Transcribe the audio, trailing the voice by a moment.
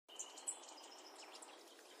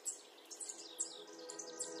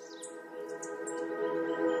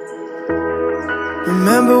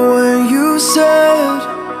Remember when you said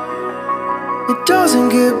it doesn't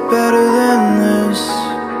get better than this?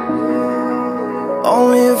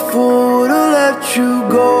 Only a fool would've let you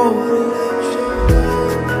go.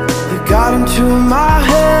 You got into my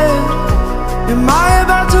head. Am I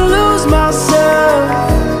about to lose myself?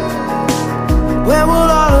 When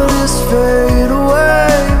will all of this fade away?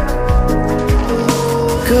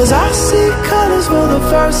 'Cause I see colors for the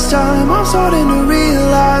first time. I'm starting to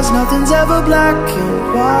realize nothing's ever black and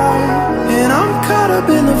white. And I'm caught up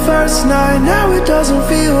in the first night. Now it doesn't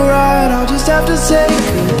feel right. I'll just have to say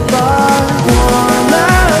goodbye one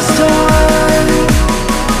last time.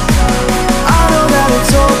 I know that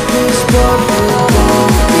it's hopeless, but we'll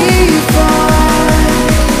both be fine.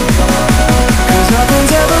 'Cause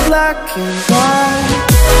nothing's ever black and white.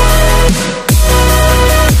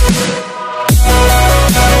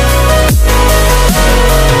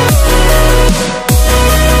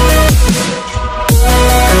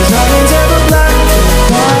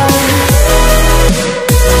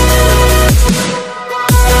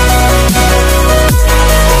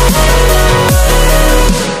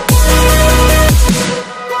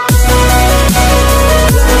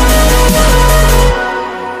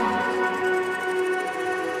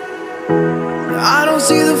 I don't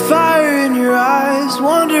see the fire in your eyes,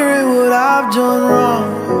 wondering what I've done wrong.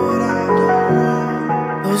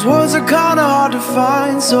 Those words are kinda hard to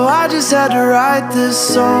find, so I just had to write this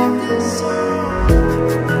song.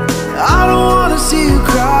 I don't wanna see you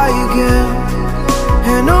cry again,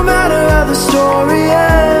 and no matter how the story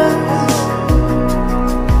ends,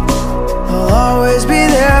 I'll always be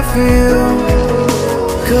there for you.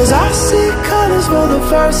 'Cause I see colors for the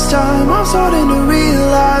first time. I'm starting to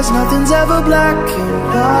realize nothing's ever black and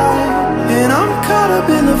white. And I'm caught up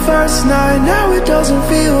in the first night. Now it doesn't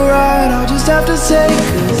feel right. I'll just have to say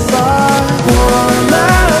goodbye one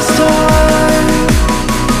last time.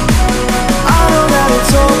 I know that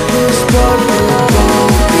it's hopeless, but we'll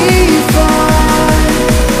both be fine.